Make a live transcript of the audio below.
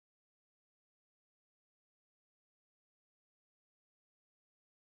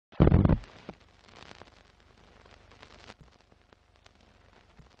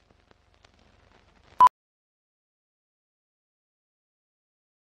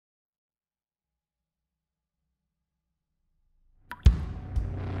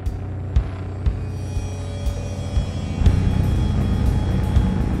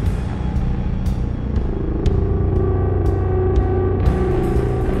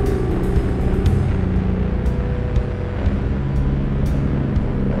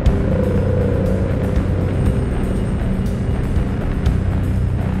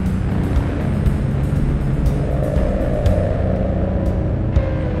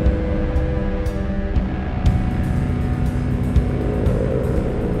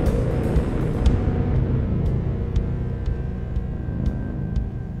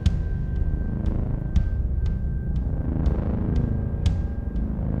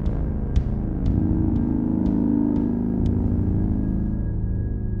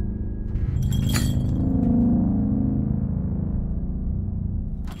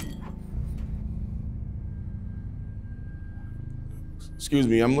Excuse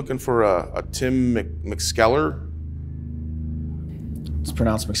me, I'm looking for a Tim McSkellar. It's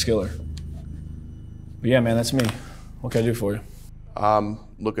pronounced McSkellar. But yeah, man, that's me. What can I do for you? I'm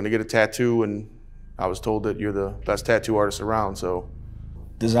looking to get a tattoo, and I was told that you're the best tattoo artist around, so.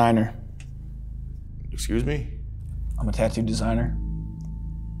 Designer. Excuse me? I'm a tattoo designer.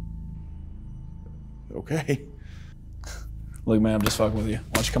 Okay. Look, man, I'm just fucking with you.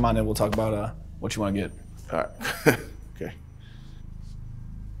 Why don't you come on in, we'll talk about what you want to get. All right. Okay.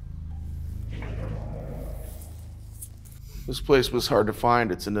 This place was hard to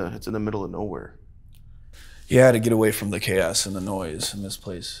find. It's in the middle of nowhere. Yeah, to get away from the chaos and the noise in this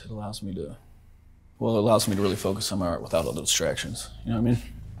place, it allows me to really focus on my art without all the distractions. You know what I mean?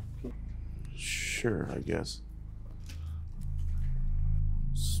 Sure, I guess.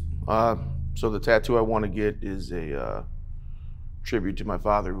 So the tattoo I want to get is a tribute to my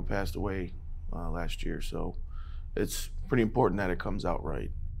father who passed away last year, so it's pretty important that it comes out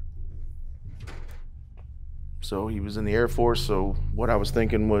right. So he was in the Air Force, so what I was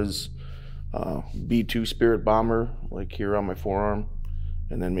thinking was B-2 Spirit Bomber, like here on my forearm,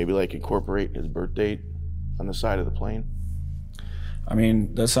 and then maybe like incorporate his birth date on the side of the plane. I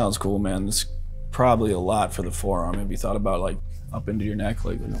mean, that sounds cool, man. It's probably a lot for the forearm. Have you thought about like up into your neck,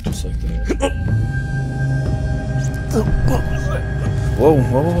 like just like that? Whoa,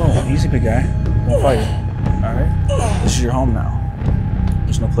 whoa, whoa, whoa. Easy, big guy. Don't fight. All right? This is your home now.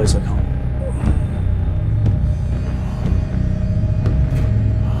 There's no place like home.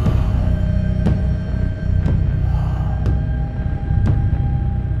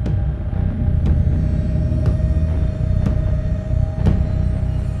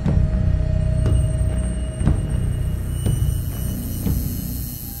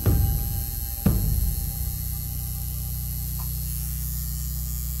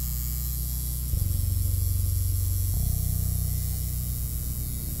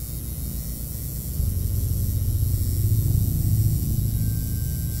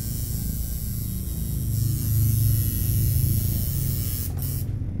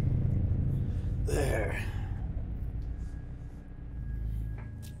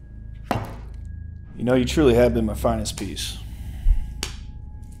 You know, you truly have been my finest piece.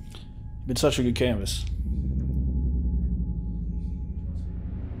 You've been such a good canvas.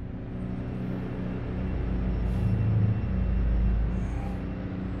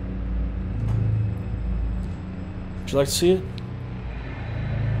 Would you like to see it?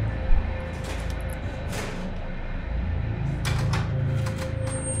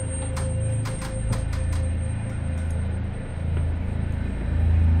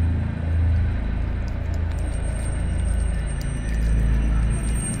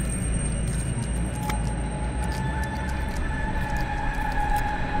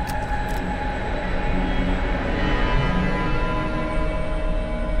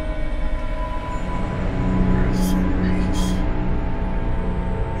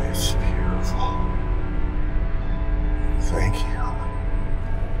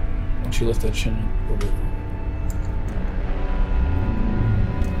 You lift that chin a little bit.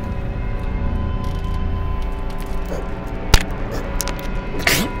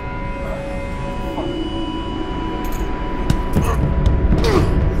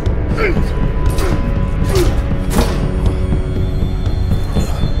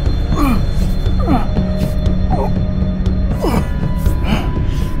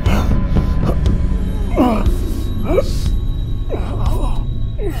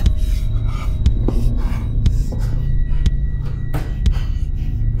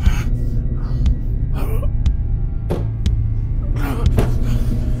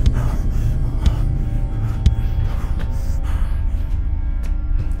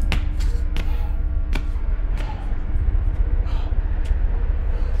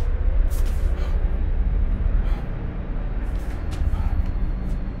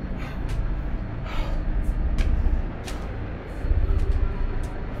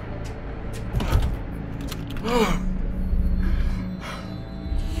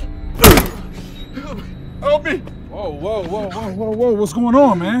 Help me! Whoa, what's going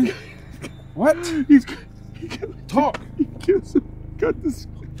on, man? What? He Talk. got this.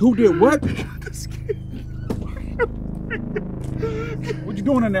 Who did what? Got this kid. What you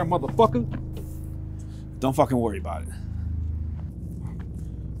doing in there, motherfucker? Don't fucking worry about it.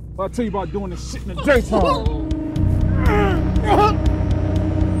 I'll tell you about doing this shit in the daytime.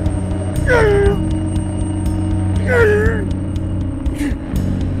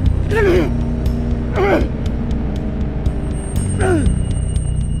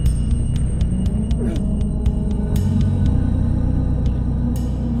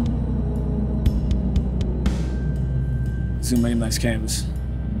 Zoom in Nice canvas.